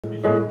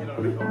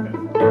Every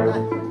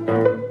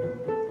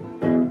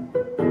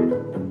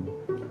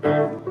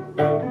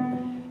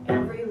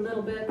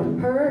little bit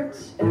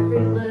hurts, every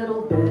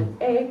little bit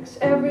aches,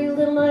 every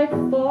little night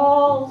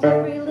falls,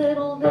 every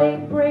little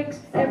day breaks,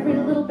 every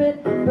little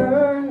bit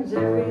burns,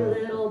 every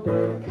little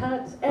bit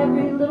cuts,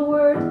 every little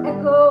word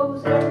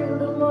echoes, every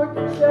little note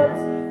shuts,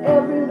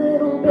 every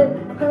little bit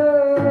hurts.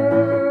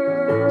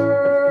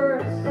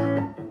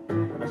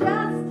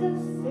 Just a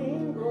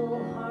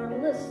single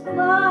harmless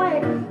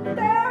lie,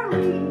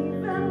 barely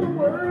even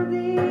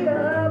worthy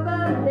of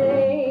a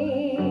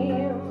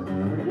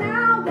name.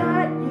 Now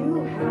that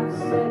you have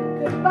said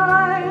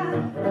goodbye,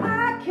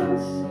 I can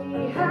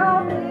see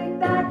how big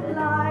that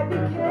lie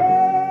became.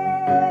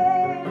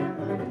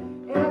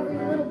 Every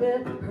little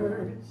bit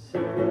hurts,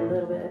 every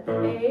little bit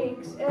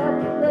aches,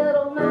 every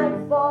little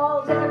night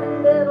falls,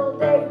 every little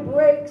day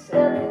breaks,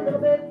 every little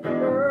bit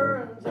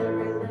burns,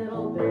 every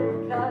little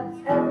bit cuts,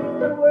 every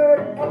little word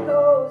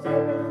echoes,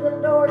 every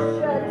little door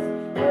shuts,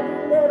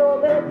 every little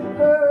bit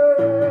hurts.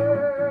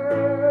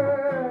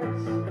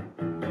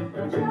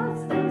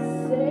 Just a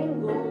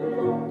single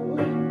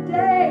lonely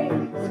day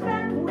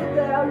spent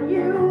without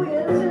you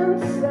isn't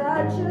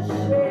such a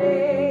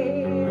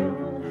shame.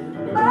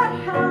 But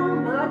how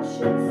much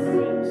it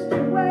seems to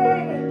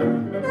weigh,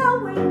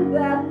 knowing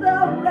that the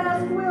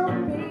rest will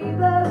be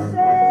the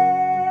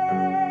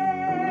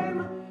same.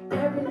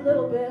 Every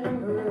little bit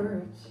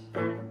hurts.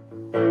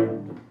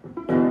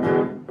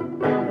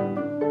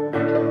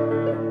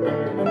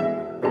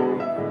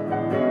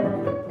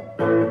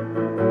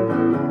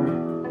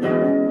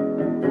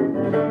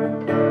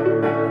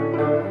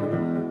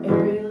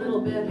 Every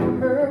little bit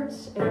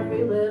hurts,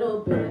 every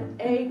little bit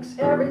aches,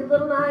 every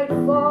little night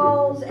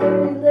falls,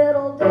 every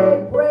little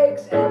day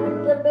breaks,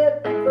 every little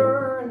bit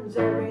burns,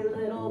 every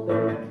little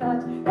bit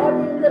cuts,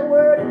 every little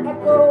word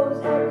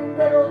echoes, every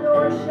little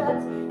door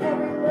shuts,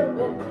 every little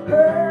bit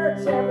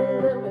hurts,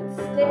 every little bit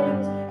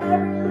stings,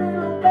 every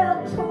little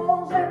bell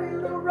tolls, every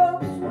little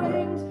rope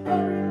swings,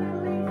 every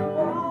little leaf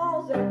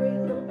falls, every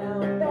little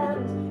bough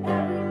bends,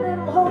 every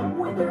little hope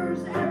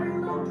withers, every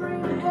little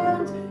dream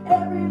ends,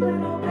 every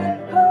little bit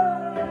hurts.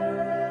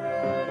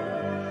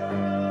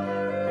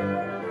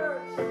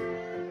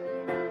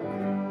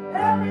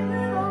 Every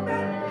little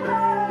bit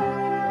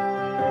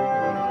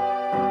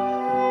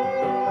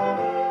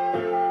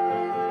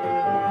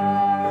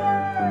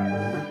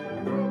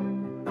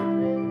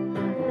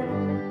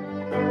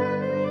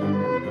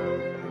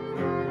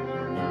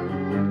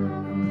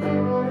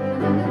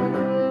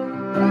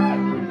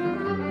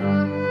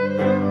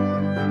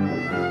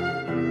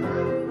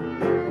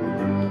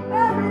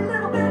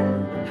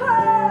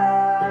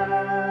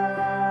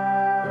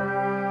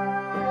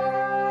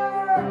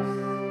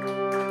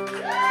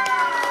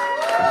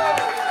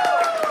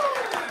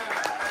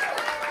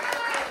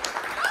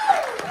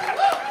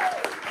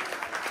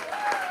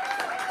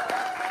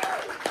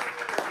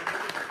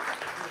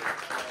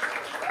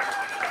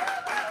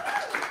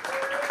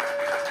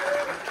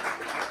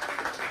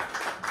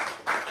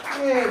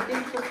Hey,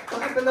 keep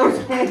clapping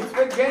those hands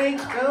for Jane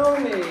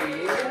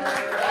Toomey.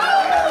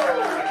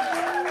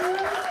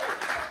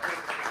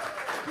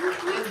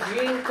 And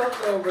Gene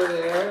Cook over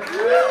there.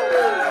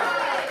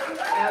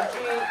 Now,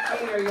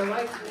 Gene, are you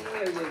like me?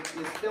 Are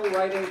you still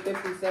writing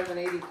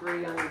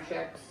 5783 on your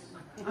checks?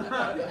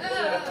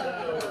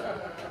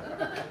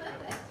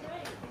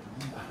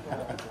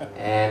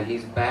 And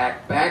he's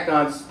back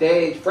on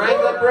stage.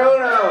 Franklin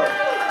Bruno.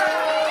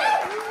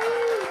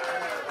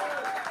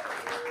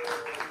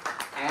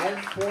 As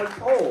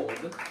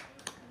foretold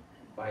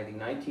by the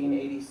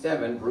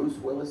 1987 Bruce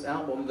Willis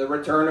album, The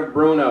Return of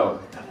Bruno.